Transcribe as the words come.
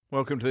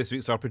Welcome to this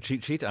week's Opera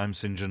Cheat Sheet. I'm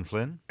St. John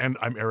Flynn. And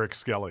I'm Eric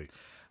Skelly.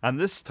 And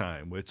this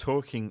time we're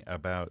talking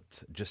about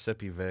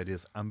Giuseppe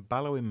Verdi's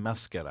Ballo in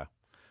Maschera,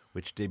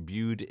 which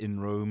debuted in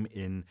Rome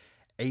in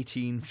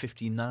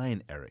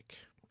 1859, Eric.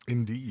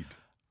 Indeed.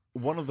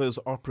 One of those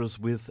operas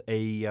with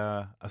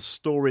a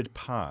storied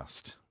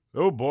past.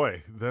 Oh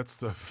boy,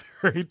 that's a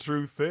very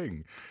true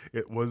thing.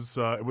 It was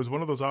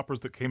one of those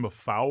operas that came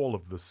afoul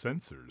of the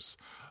censors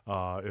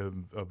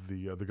of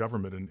the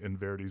government in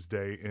Verdi's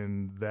day,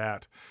 in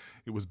that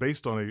it was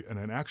based on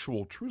an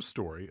actual true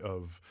story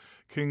of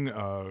King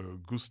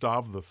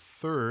Gustav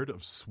III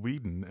of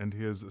Sweden and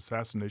his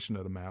assassination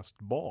at a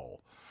masked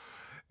ball.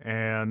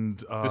 And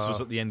this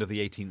was at the end of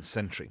the 18th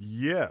century.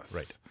 Yes.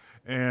 Right.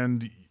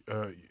 And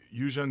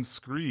Eugène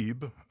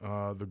Scribe,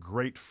 the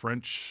great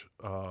French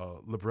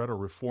libretto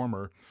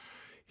reformer,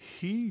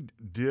 he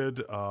did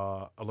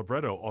a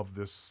libretto of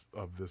this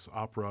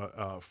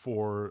opera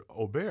for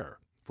Aubert,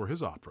 for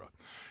his opera.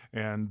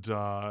 And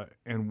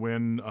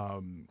when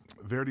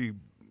Verdi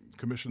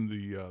commissioned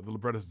the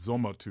librettist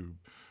Zoma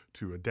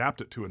to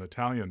adapt it to an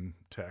Italian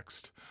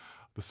text,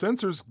 the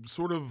censors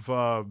sort of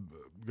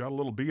got a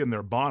little bee in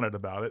their bonnet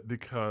about it,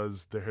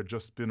 because there had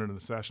just been an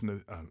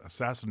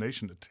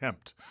assassination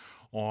attempt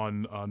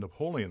on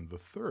Napoleon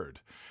III,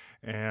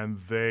 and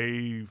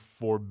they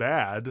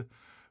forbade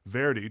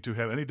Verdi to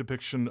have any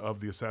depiction of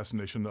the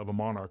assassination of a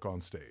monarch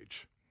on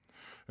stage.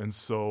 And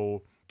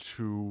so,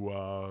 to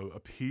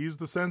appease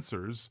the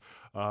censors,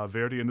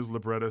 Verdi and his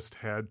librettist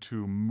had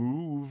to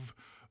move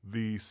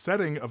the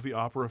setting of the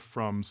opera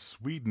from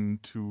Sweden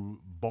to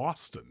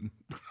Boston.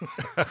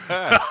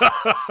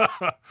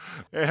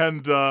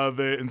 And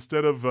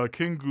instead of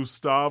King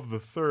Gustav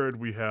III,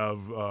 we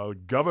have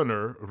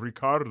Governor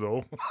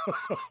Ricardo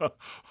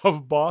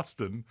of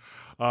Boston.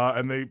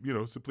 And they,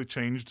 simply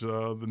changed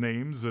the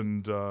names,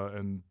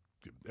 and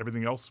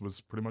everything else was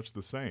pretty much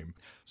the same.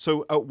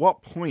 So at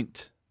what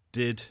point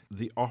did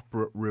the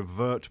opera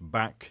revert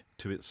back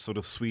to its sort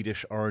of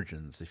Swedish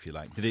origins, if you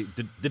like? Did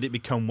it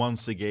become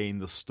once again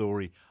the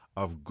story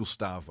of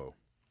Gustavo?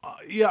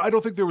 I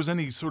don't think there was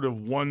any sort of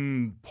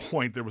one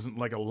point. There wasn't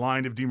like a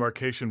line of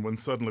demarcation when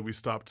suddenly we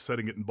stopped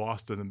setting it in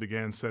Boston and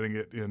began setting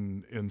it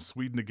in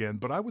Sweden again.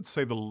 But I would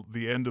say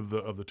the end of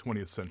the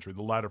 20th century,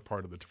 the latter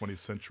part of the 20th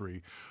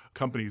century,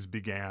 companies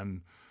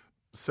began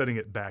setting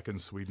it back in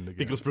Sweden again.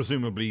 Because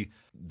presumably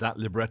that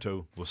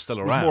libretto was still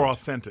around. It was more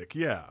authentic,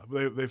 yeah.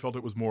 They felt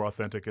it was more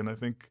authentic, and I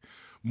think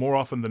more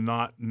often than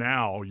not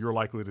now you're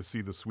likely to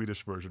see the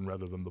Swedish version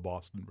rather than the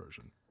Boston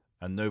version.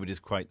 And nobody's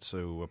quite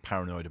so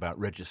paranoid about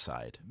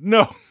regicide.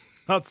 No,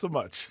 not so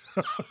much.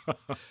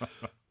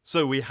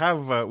 So we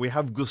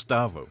have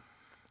Gustavo,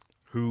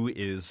 who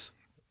is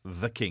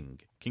the king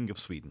of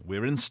Sweden.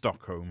 We're in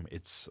Stockholm.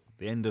 It's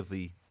the end of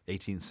the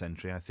 18th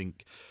century. I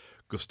think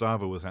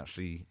Gustavo was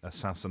actually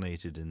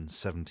assassinated in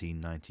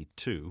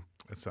 1792.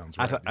 That sounds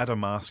right. At a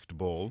masked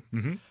ball.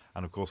 Mm-hmm.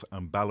 And of course,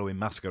 Ballo in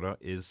Maschera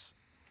is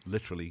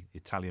literally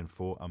Italian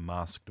for a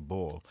masked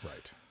ball.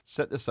 Right.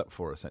 Set this up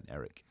for us then,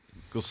 Eric.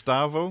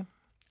 Gustavo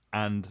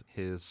and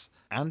his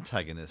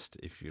antagonist,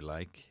 if you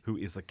like, who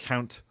is the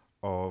Count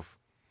of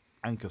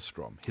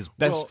Ankerstrom, his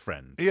best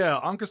friend. Yeah,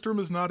 Ankerstrom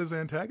is not his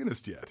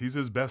antagonist yet. He's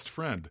his best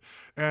friend.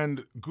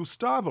 And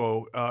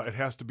Gustavo, it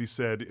has to be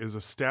said, is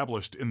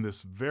established in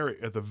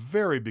at the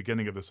very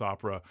beginning of this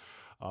opera,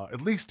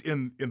 at least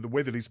in the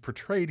way that he's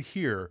portrayed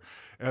here,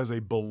 as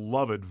a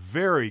beloved,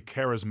 very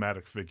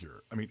charismatic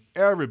figure. I mean,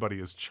 everybody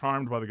is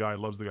charmed by the guy,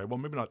 loves the guy. Well,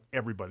 maybe not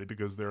everybody,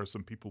 because there are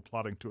some people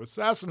plotting to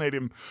assassinate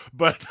him,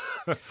 but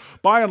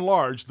by and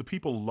large, the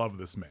people love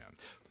this man.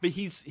 But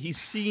he's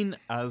seen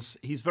as,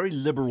 he's very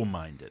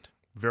liberal-minded.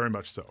 Very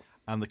much so.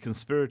 And the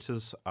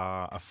conspirators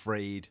are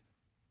afraid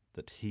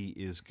that he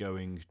is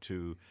going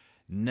to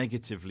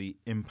negatively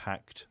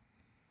impact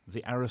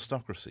the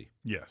aristocracy.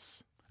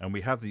 Yes. And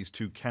we have these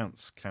two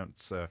Counts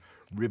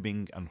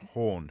Ribbing and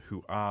Horn,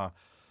 who are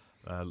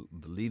the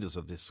leaders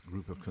of this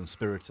group of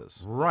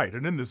conspirators. Right,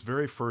 and in this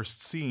very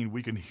first scene,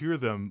 we can hear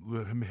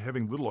them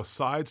having little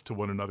asides to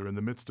one another in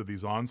the midst of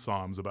these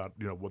ensembles about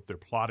what they're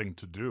plotting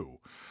to do.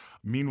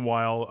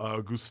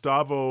 Meanwhile,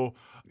 Gustavo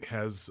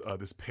has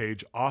this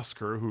page,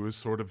 Oscar, who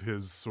is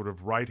his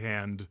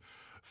right-hand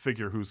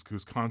figure, who's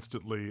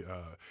constantly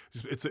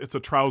it's a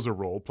trouser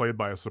role played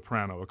by a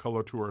soprano, a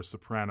coloratura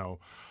soprano.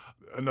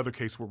 Another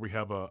case where we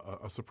have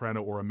a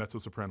soprano or a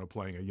mezzo-soprano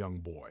playing a young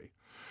boy.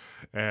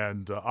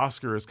 And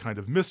Oscar is kind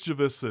of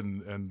mischievous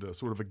and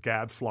sort of a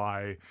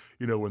gadfly,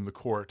 in the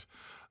court,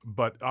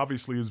 but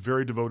obviously is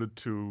very devoted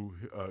to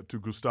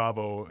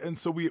Gustavo. And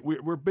so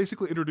we're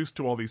basically introduced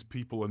to all these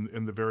people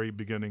in the very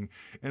beginning.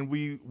 And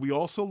we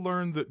also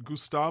learn that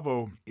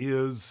Gustavo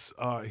is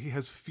he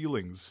has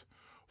feelings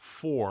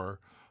for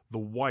the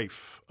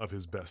wife of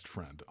his best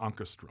friend,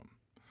 Ankerstrom.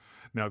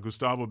 Now,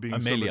 Gustavo being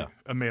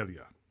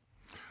Amelia.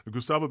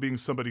 Gustavo being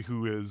somebody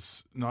who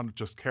is not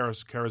just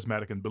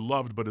charismatic and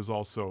beloved, but is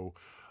also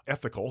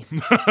ethical,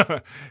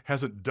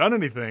 hasn't done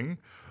anything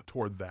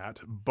toward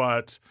that,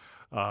 but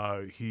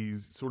he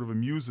sort of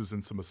amuses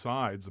in some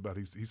asides about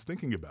he's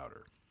thinking about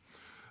her.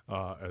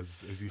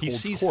 as he He holds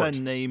sees court.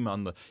 her name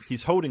on the.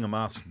 He's holding a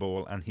masked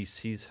ball, and he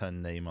sees her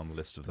name on the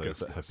list of those Guest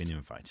that have list. been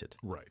invited.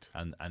 Right.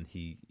 And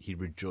he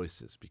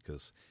rejoices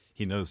because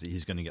he knows that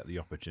he's going to get the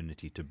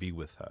opportunity to be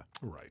with her.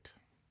 Right.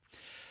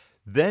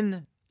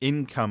 Then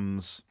in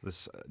comes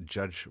this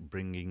judge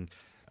bringing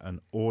an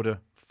order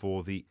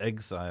for the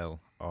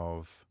exile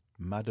of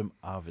Madame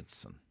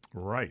Arvidsson.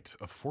 Right,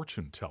 a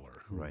fortune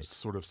teller who's Right.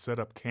 sort of set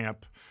up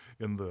camp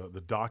in the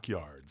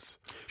dockyards.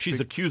 She's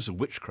accused of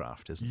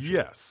witchcraft, isn't she?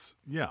 Yes,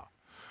 yeah.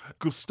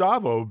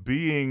 Gustavo,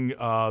 being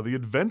the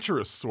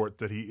adventurous sort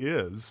that he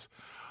is,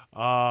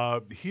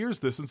 hears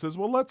this and says,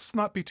 well, let's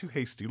not be too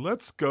hasty.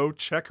 Let's go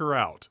check her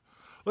out.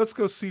 Let's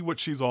go see what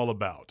she's all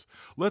about.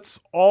 Let's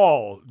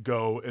all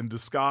go in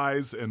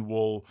disguise, and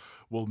we'll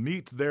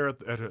meet there at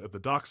the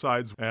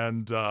docksides.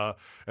 And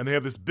they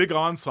have this big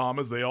ensemble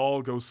as they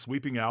all go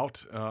sweeping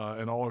out,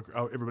 and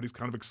everybody's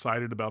kind of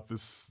excited about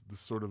this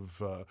sort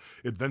of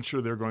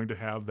adventure they're going to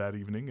have that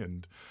evening.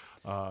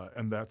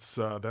 And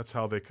that's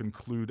how they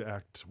conclude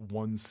Act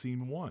 1,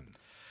 Scene 1.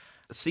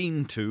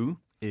 Scene 2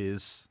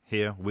 is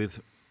here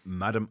with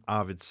Madame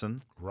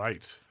Arvidsson.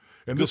 Right.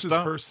 And this is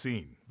her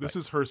scene. This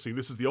is her scene.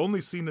 This is the only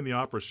scene in the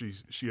opera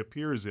she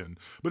appears in,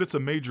 but it's a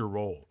major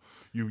role.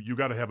 You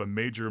got to have a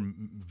major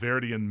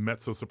Verdian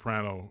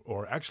mezzo-soprano,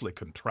 or actually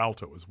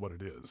contralto is what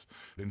it is.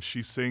 And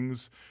she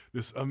sings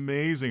this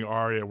amazing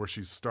aria where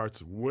she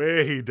starts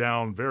way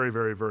down, very,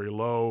 very, very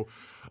low,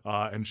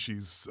 and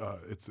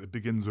it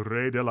begins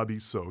Re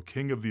dell'Abisso,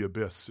 King of the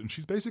Abyss, and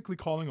she's basically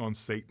calling on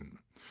Satan.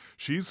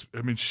 She is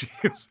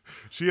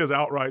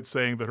outright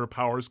saying that her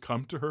powers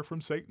come to her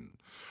from Satan.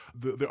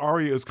 The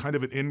aria is kind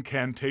of an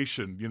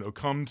incantation,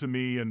 come to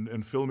me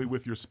and fill me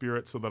with your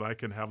spirit so that I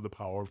can have the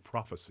power of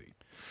prophecy.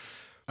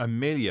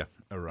 Amelia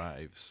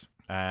arrives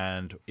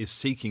and is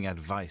seeking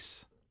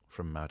advice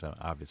from Madame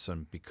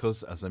Arvidsson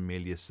because, as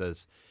Amelia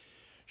says,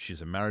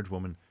 she's a married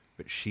woman,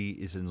 but she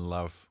is in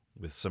love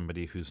with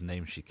somebody whose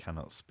name she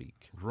cannot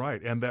speak.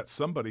 Right, and that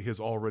somebody has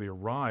already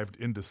arrived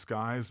in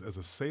disguise as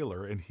a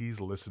sailor, and he's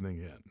listening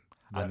in.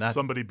 That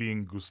somebody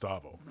being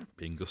Gustavo.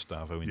 Being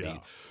Gustavo, indeed. Yeah.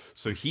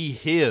 So he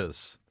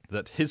hears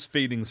that his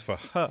feelings for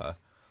her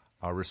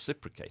are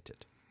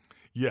reciprocated.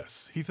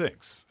 Yes, he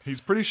thinks.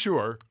 He's pretty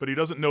sure, but he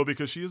doesn't know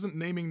because she isn't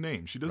naming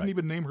names. She doesn't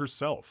even name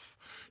herself.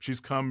 She's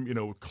come,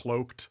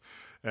 cloaked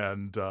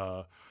and...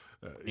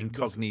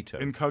 Incognito.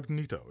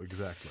 Incognito,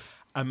 exactly.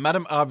 And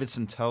Madame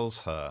Arvidsson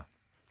tells her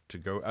to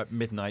go at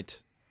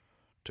midnight,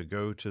 to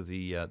go to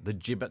the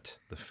gibbet,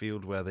 the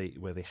field where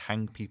they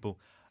hang people,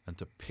 and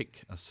to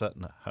pick a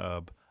certain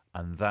herb,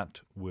 and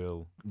that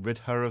will rid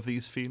her of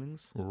these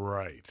feelings.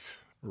 Right.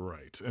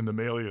 And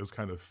Amelia is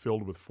kind of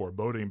filled with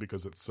foreboding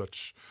because it's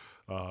such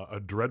a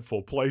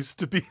dreadful place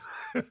to be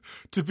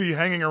to be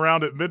hanging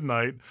around at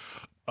midnight.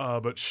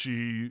 But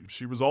she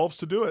resolves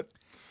to do it.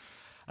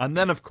 And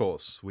then, of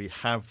course, we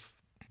have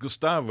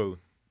Gustavo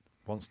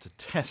wants to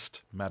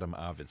test Madame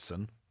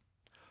Arvidsson.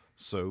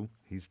 So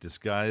he's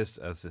disguised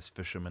as this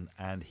fisherman,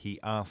 and he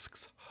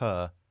asks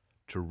her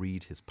to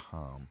read his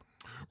palm.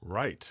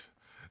 Right.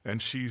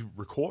 And she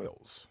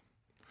recoils.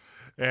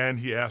 And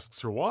he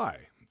asks her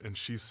why. And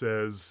she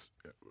says,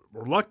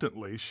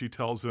 reluctantly, she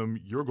tells him,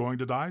 you're going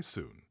to die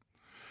soon.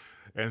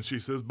 And she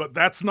says, but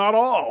that's not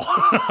all.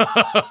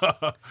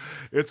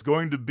 It's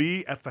going to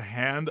be at the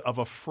hand of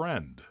a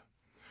friend.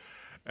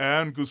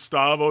 And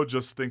Gustavo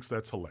just thinks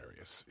that's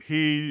hilarious.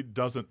 He's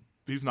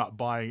not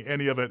buying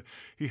any of it.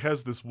 He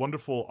has this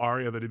wonderful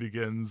aria that he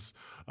begins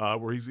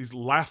where he's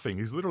laughing.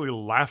 He's literally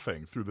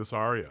laughing through this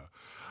aria.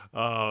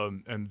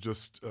 And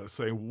just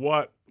saying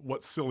what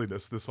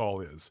silliness this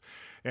all is.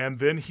 And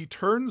then he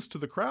turns to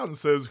the crowd and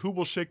says, who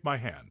will shake my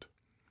hand?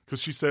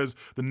 Because she says,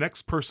 the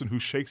next person who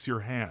shakes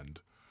your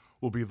hand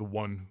will be the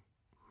one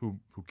who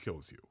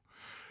kills you.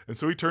 And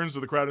so he turns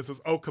to the crowd and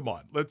says, oh, come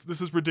on, this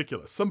is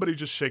ridiculous. Somebody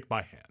just shake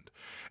my hand.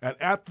 And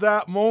at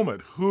that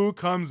moment, who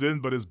comes in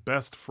but his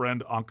best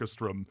friend,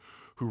 Ankerstrom,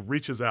 who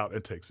reaches out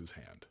and takes his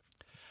hand.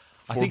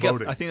 I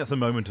think that's a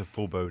moment of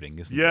foreboding,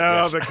 isn't it?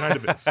 Yeah, Yes. that kind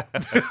of is.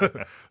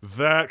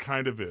 That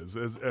kind of is,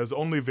 as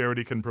only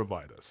Verdi can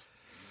provide us.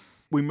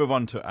 We move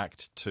on to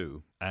Act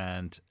 2,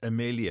 and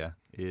Amelia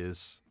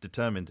is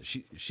determined.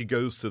 She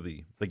goes to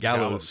the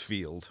gallows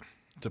field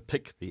to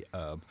pick the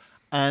herb,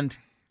 and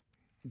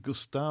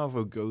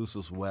Gustavo goes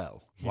as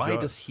well. Why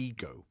does he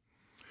go?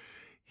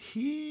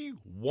 He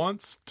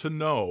wants to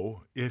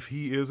know if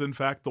he is, in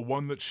fact, the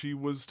one that she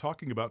was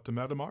talking about to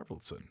Madame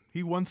Arvidsson.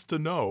 He wants to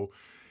know,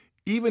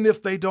 even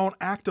if they don't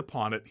act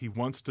upon it, he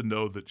wants to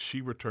know that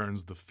she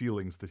returns the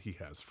feelings that he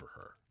has for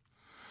her.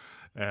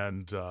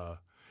 And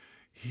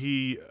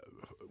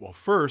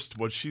first,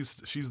 when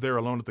she's there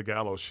alone at the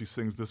gallows, she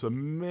sings this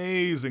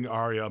amazing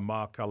aria,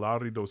 Ma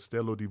calarido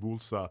stelo di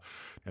vulsa.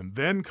 And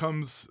then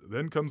comes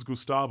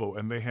Gustavo,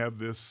 and they have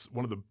this,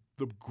 one of the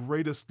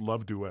greatest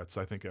love duets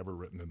I think ever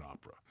written in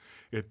opera.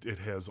 It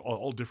has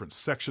all different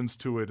sections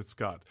to it. It's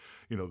got,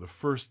 the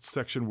first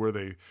section where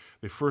they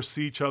first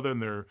see each other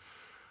and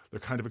they're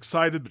kind of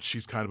excited, but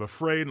she's kind of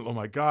afraid. Oh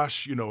my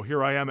gosh,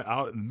 here I am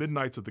out in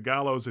midnights at the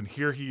gallows, and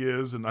here he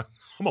is, and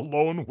I'm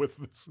alone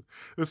with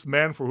this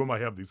man for whom I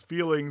have these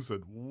feelings,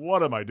 and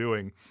what am I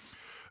doing?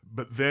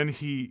 But then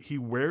he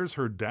wears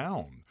her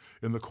down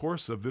in the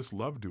course of this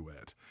love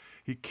duet.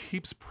 He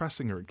keeps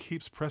pressing her and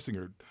keeps pressing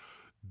her.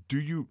 Do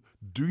you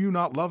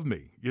not love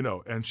me?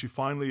 And she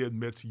finally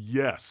admits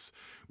yes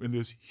in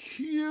this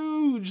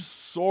huge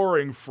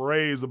soaring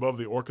phrase above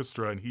the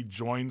orchestra, and he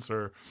joins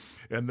her.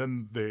 And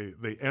then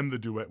they end the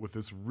duet with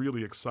this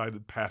really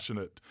excited,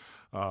 passionate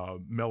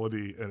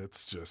melody, and it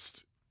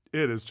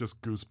is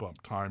just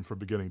goosebump time from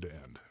beginning to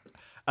end.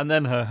 And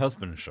then her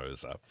husband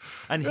shows up.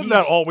 And Isn't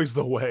that always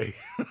the way?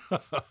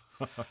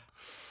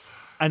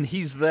 And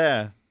he's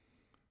there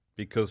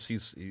because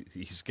he's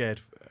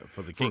scared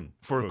for the king.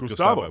 For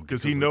Gustavo,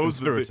 because he knows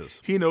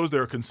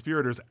there are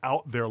conspirators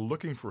out there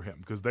looking for him,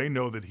 because they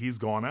know that he's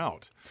gone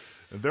out.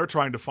 And they're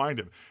trying to find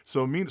him.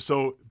 So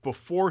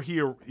before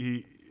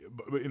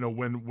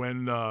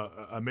when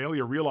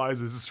Amelia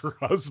realizes it's her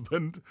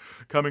husband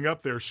coming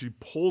up there, she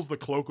pulls the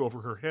cloak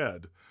over her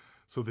head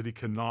so that he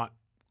cannot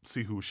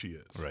see who she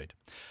is. Right.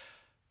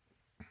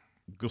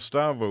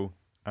 Gustavo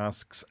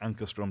asks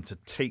Ankerstrom to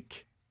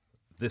take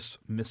this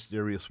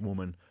mysterious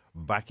woman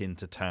back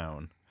into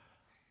town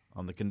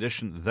on the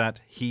condition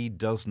that he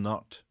does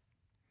not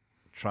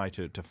try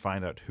to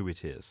find out who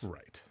it is.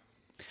 Right.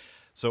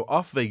 So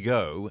off they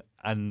go,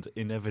 and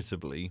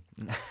inevitably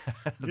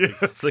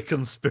Yes. the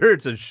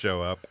conspirators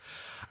show up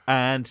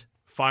and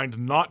find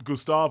not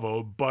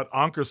Gustavo, but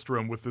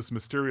Ankerstrom with this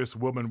mysterious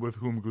woman with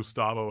whom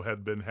Gustavo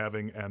had been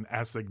having an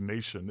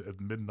assignation at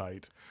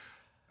midnight.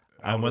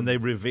 And when they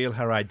reveal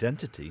her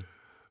identity,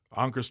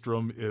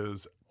 Ankerstrom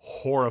is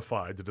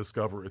horrified to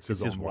discover it's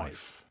his own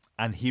wife.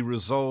 And he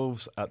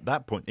resolves at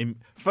that point.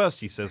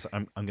 First he says,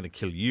 I'm going to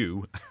kill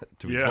you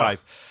to his Yeah.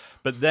 wife.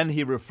 But then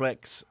he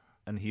reflects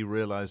and he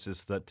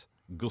realizes that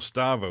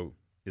Gustavo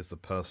is the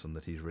person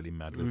that he's really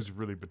mad with. Who's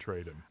really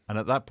betrayed him. And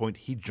at that point,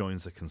 he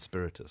joins the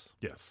conspirators.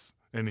 Yes.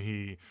 And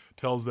he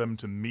tells them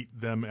to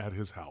meet them at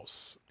his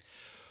house.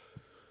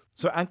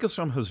 So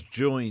Ankerstrom has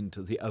joined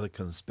the other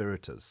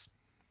conspirators,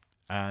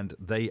 and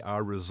they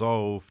are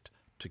resolved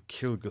to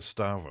kill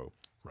Gustavo.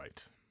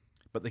 Right.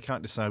 But they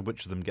can't decide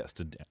which of them gets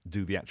to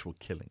do the actual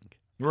killing.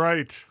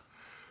 Right.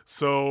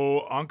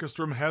 So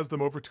Ankerstrom has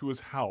them over to his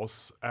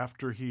house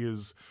after he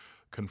has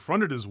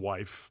confronted his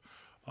wife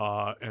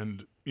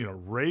and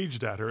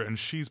raged at her, and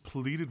she's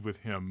pleaded with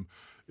him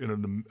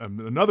in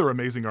another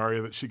amazing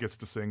aria that she gets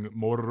to sing,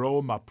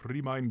 Morrò ma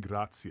prima in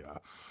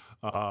grazia.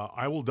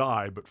 I will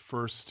die, but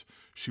first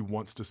she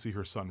wants to see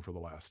her son for the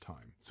last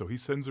time. So he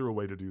sends her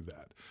away to do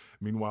that.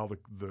 Meanwhile,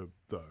 the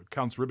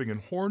Counts Ribbing and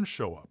Horn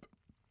show up,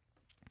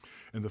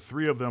 and the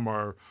three of them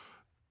are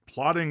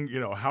plotting,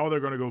 how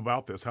they're going to go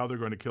about this, how they're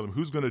going to kill him,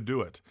 who's going to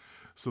do it.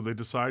 So they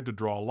decide to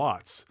draw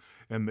lots,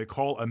 and they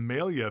call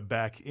Amelia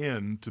back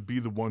in to be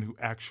the one who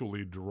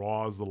actually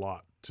draws the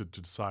lot to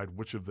decide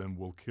which of them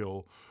will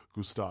kill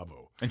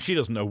Gustavo. And she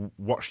doesn't know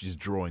what she's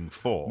drawing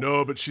for.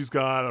 No, but she's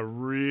got a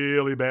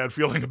really bad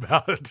feeling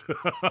about it.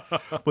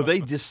 Well,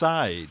 they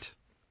decide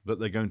that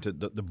they're going to,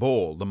 that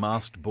the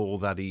masked ball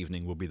that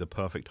evening will be the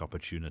perfect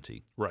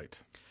opportunity.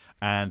 Right.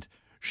 And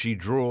she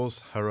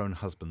draws her own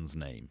husband's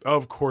name.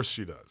 Of course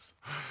she does.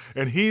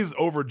 And he's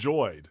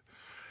overjoyed.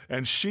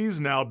 And she's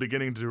now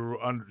beginning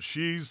to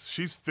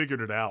she's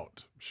figured it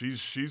out.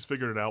 She's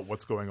figured it out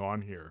what's going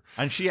on here.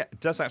 And she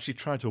does actually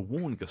try to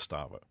warn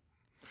Gustavo.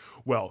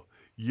 Well,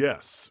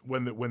 yes.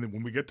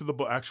 When we get to the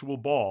actual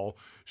ball,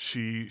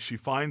 she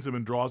finds him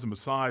and draws him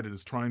aside and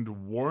is trying to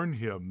warn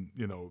him,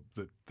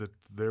 that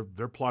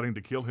they're plotting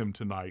to kill him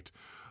tonight.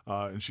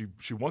 And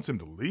she wants him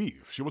to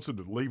leave. She wants him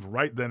to leave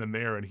right then and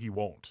there, and he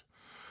won't.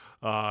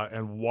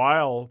 And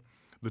while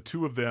the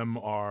two of them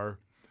are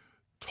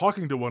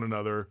talking to one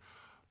another,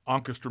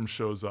 Ankerstrom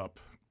shows up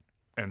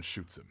and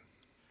shoots him.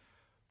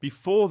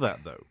 Before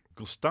that, though,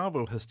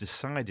 Gustavo has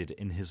decided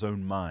in his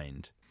own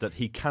mind that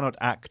he cannot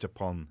act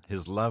upon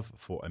his love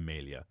for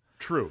Amelia.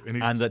 True.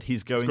 And that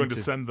he's going to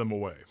send them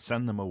away.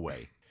 Send them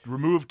away.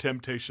 Remove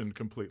temptation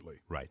completely.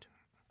 Right.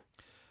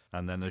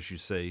 And then, as you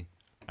say,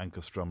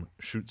 Ankerstrom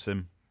shoots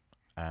him.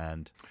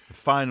 And the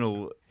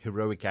final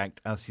heroic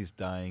act, as he's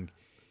dying,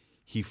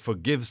 he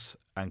forgives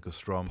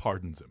Ankerstrom.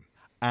 Pardons him.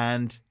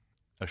 And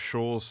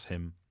assures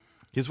him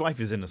his wife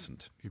is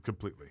innocent.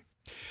 Completely.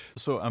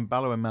 So,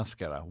 Ballo and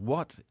Maschera,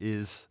 what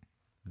is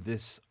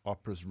this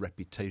opera's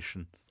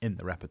reputation in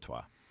the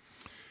repertoire?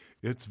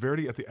 It's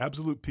Verdi at the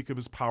absolute peak of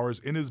his powers.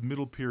 In his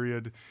middle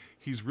period,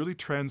 he's really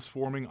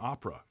transforming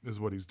opera, is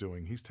what he's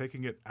doing. He's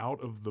taking it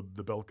out of the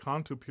bel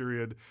canto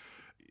period.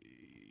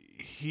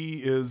 He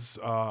is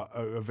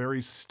a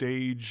very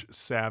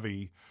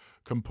stage-savvy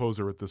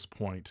composer at this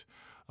point.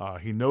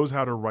 He knows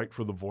how to write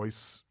for the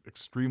voice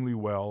extremely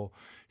well.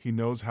 He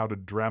knows how to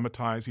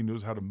dramatize. He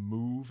knows how to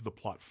move the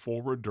plot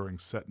forward during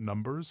set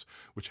numbers,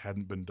 which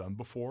hadn't been done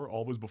before.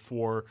 Always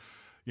before,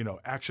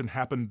 action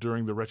happened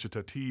during the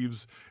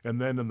recitatives, and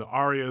then in the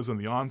arias and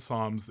the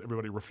ensembles,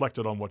 everybody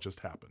reflected on what just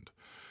happened.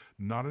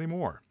 Not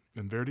anymore.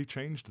 And Verdi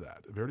changed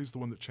that. Verdi's the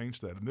one that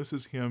changed that. And this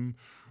is him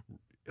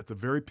at the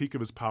very peak of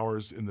his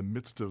powers in the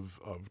midst of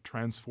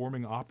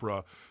transforming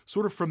opera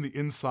sort of from the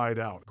inside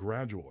out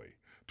gradually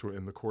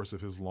in the course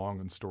of his long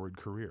and storied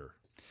career.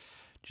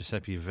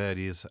 Giuseppe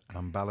Verdi's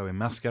Ballo in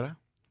Maschera.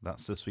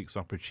 That's this week's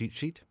Opera Cheat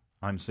Sheet.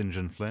 I'm St.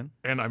 John Flynn.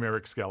 And I'm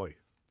Eric Skelly.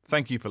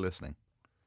 Thank you for listening.